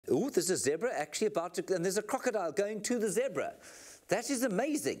there's a zebra actually about to, and there's a crocodile going to the zebra. That is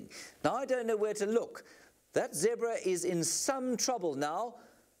amazing. Now I don't know where to look. That zebra is in some trouble now.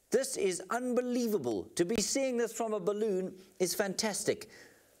 This is unbelievable. To be seeing this from a balloon is fantastic.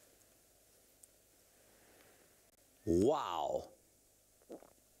 Wow.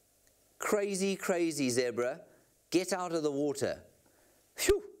 Crazy, crazy zebra. Get out of the water.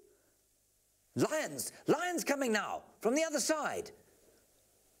 Phew. Lions! Lions coming now from the other side.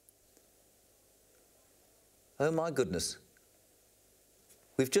 Oh my goodness.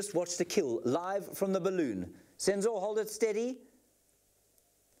 We've just watched a kill live from the balloon. Sensor, hold it steady.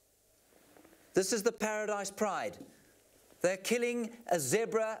 This is the Paradise Pride. They're killing a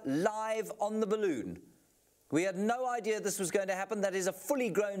zebra live on the balloon. We had no idea this was going to happen. That is a fully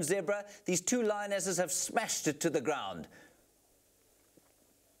grown zebra. These two lionesses have smashed it to the ground.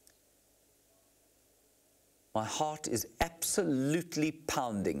 My heart is absolutely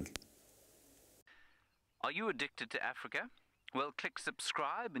pounding. Are you addicted to Africa? Well, click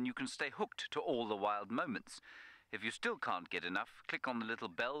subscribe and you can stay hooked to all the wild moments. If you still can't get enough, click on the little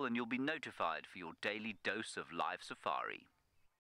bell and you'll be notified for your daily dose of live safari.